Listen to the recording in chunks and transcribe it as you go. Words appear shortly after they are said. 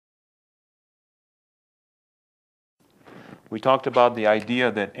we talked about the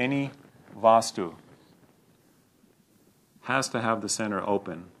idea that any vastu has to have the center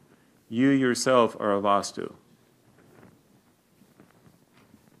open. You yourself are a vastu.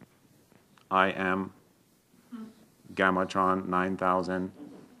 I am Gammatron 9000.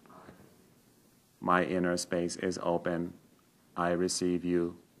 My inner space is open. I receive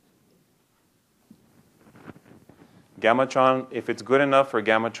you. Gammatron, if it's good enough for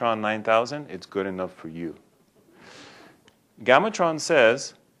Gammatron 9000, it's good enough for you. Gammatron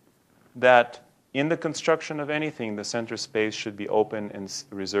says that in the construction of anything, the center space should be open and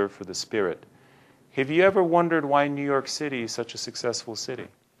reserved for the spirit. Have you ever wondered why New York City is such a successful city?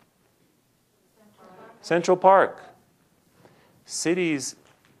 Central Park. Cities,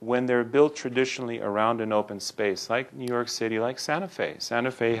 when they're built traditionally around an open space, like New York City, like Santa Fe.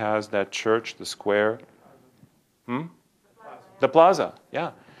 Santa Fe has that church, the square. The plaza,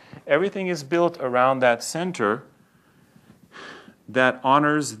 yeah. Everything is built around that center that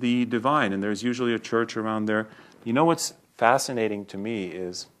honors the divine, and there's usually a church around there. You know what's fascinating to me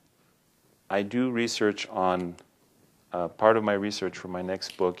is I do research on, part of my research for my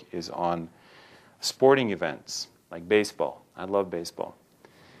next book is on sporting events, like baseball. I love baseball.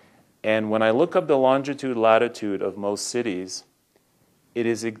 And when I look up the longitude, latitude of most cities, it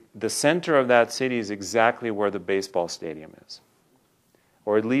is the center of that city is exactly where the baseball stadium is,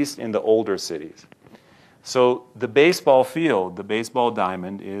 or at least in the older cities. So the baseball field, the baseball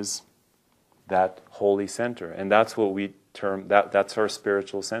diamond, is that holy center, and that's what we term that's our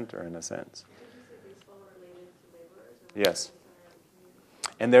spiritual center in a sense. Did you say baseball related to laborers? Yes,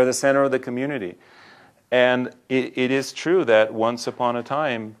 and they're the center of the community. And it is true that once upon a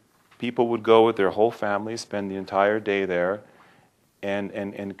time, people would go with their whole family, spend the entire day there, and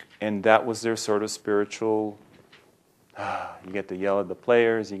that was their sort of spiritual. You get to yell at the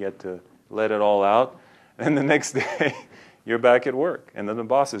players, you get to let it all out, and the next day you're back at work, and then the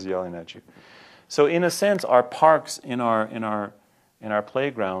boss is yelling at you. So in a sense, our parks in our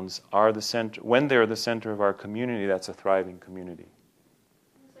playgrounds are the center. When they're the center of our community, that's a thriving community.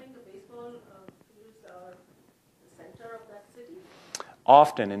 You're saying the baseball fields are the center of that city?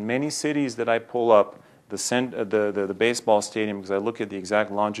 Often, in many cities that I pull up, the baseball stadium, because I look at the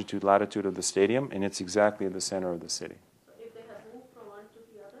exact longitude, latitude of the stadium, and it's exactly at the center of the city. So if they have moved from one to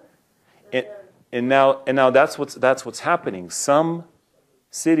the other, And now that's what's happening. Some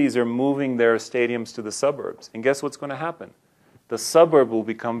cities are moving their stadiums to the suburbs, and guess what's going to happen? The suburb will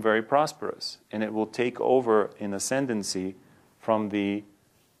become very prosperous, and it will take over in ascendancy from the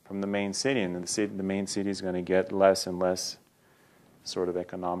main city, and the main city is going to get less and less sort of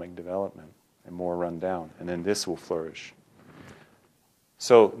economic development and more run down, and then this will flourish.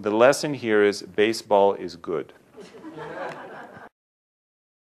 So the lesson here is baseball is good.